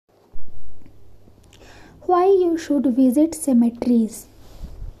Why you should visit cemeteries.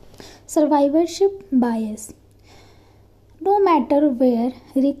 Survivorship bias. No matter where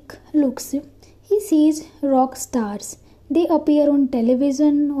Rick looks, he sees rock stars. They appear on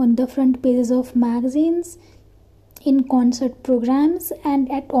television, on the front pages of magazines, in concert programs,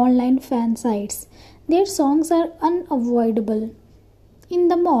 and at online fan sites. Their songs are unavoidable. In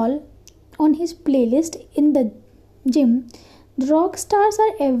the mall, on his playlist, in the gym, the rock stars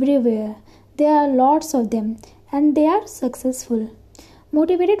are everywhere. There are lots of them, and they are successful.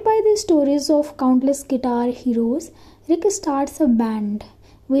 Motivated by the stories of countless guitar heroes, Rick starts a band.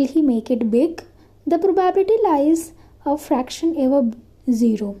 Will he make it big? The probability lies a fraction over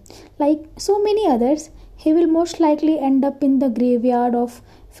zero. Like so many others, he will most likely end up in the graveyard of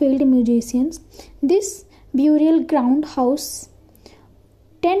failed musicians. This burial ground house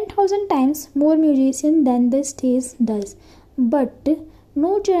 10,000 times more musicians than the stage does. But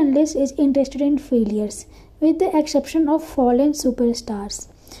no journalist is interested in failures, with the exception of fallen superstars.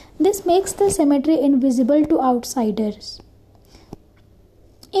 This makes the cemetery invisible to outsiders.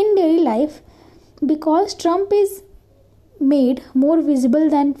 In daily life, because Trump is made more visible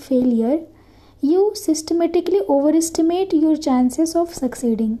than failure, you systematically overestimate your chances of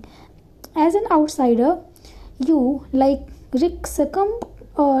succeeding. As an outsider, you, like Rick, succumb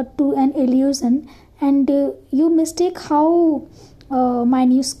to an illusion, and you mistake how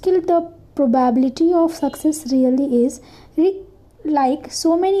minuscule the probability of success really is. Rick, like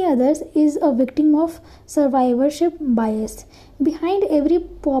so many others, is a victim of survivorship bias. Behind every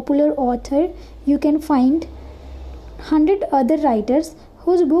popular author, you can find 100 other writers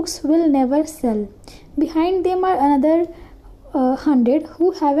whose books will never sell. Behind them are another 100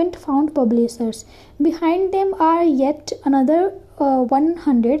 who haven't found publishers. Behind them are yet another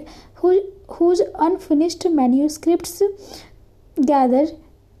 100 whose unfinished manuscripts gather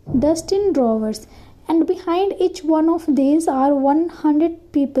dust in drawers. And behind each one of these are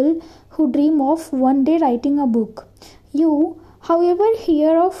 100 people who dream of one day writing a book. You, however,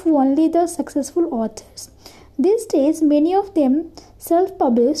 hear of only the successful authors. These days, many of them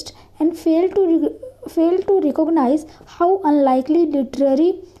self-published and fail to recognize how unlikely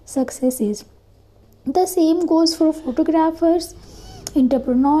literary success is. The same goes for photographers,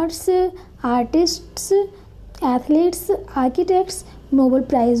 entrepreneurs, artists, athletes, architects, Nobel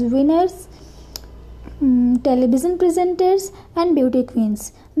Prize winners, television presenters, and beauty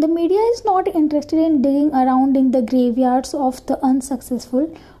queens. The media is not interested in digging around in the graveyards of the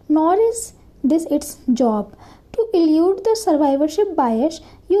unsuccessful, nor is this its job. To elude the survivorship bias,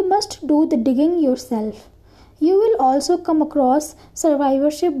 you must do the digging yourself. You will also come across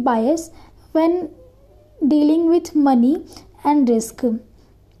survivorship bias when dealing with money and risk.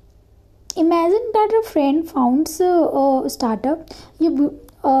 Imagine that a friend founds a startup.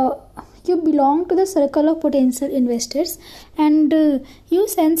 You belong to the circle of potential investors, and you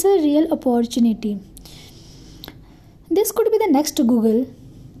sense a real opportunity. This could be the next Google.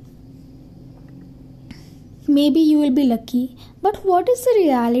 Maybe you will be lucky, but what is the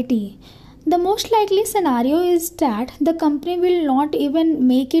reality? The most likely scenario is that the company will not even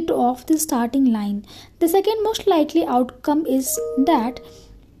make it off the starting line. The second most likely outcome is that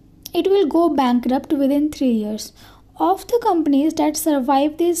it will go bankrupt within 3 years. Of the companies that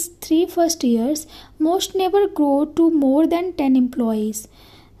survive these 3 first years, most never grow to more than 10 employees.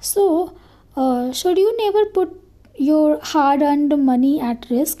 So, should you never put your hard-earned money at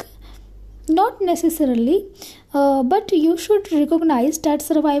risk? Not necessarily, but you should recognize that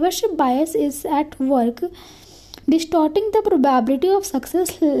survivorship bias is at work, distorting the probability of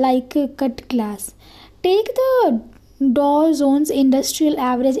success like a cut glass. Take the Dow Jones Industrial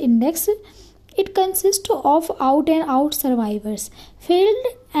Average Index. It consists of out-and-out survivors. Failed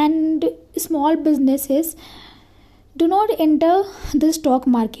and small businesses do not enter the stock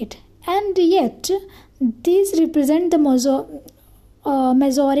market, and yet these represent the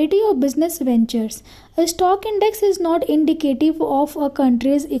majority of business ventures. A stock index is not indicative of a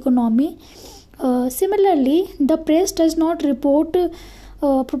country's economy. Similarly, the press does not report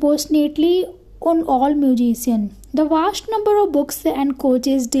proportionately on all musicians. The vast number of books and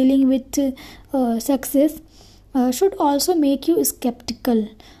coaches dealing with success should also make you skeptical.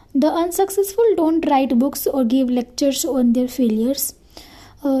 The unsuccessful don't write books or give lectures on their failures.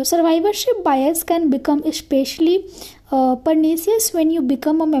 Survivorship bias can become especially pernicious when you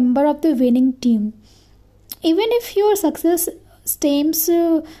become a member of the winning team. Even if your success stems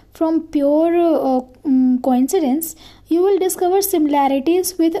from pure coincidence, you will discover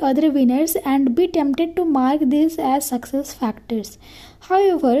similarities with other winners and be tempted to mark these as success factors.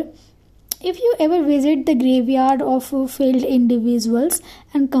 However, If you ever visit the graveyard of failed individuals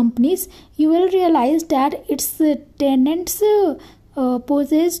and companies, you will realize that its tenants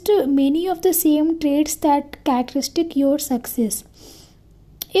possessed many of the same traits that characteristic your success.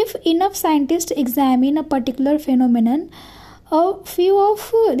 If enough scientists examine a particular phenomenon, a few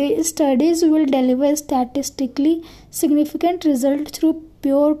of the studies will deliver statistically significant results through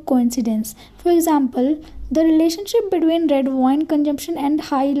pure coincidence. For example, the relationship between red wine consumption and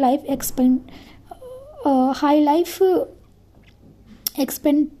high life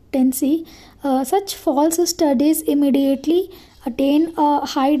expectancy. Such false studies immediately attain a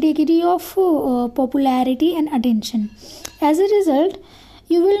high degree of popularity and attention. As a result,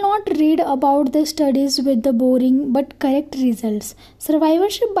 you will not read about the studies with the boring but correct results.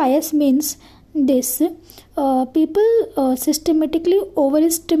 Survivorship bias means this: people systematically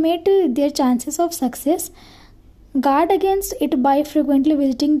overestimate their chances of success. Guard against it by frequently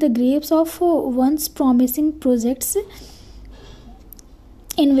visiting the graves of once promising projects,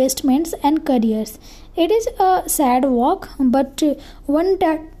 investments, and careers. It is a sad walk, but one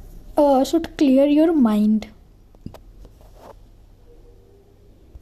that should clear your mind.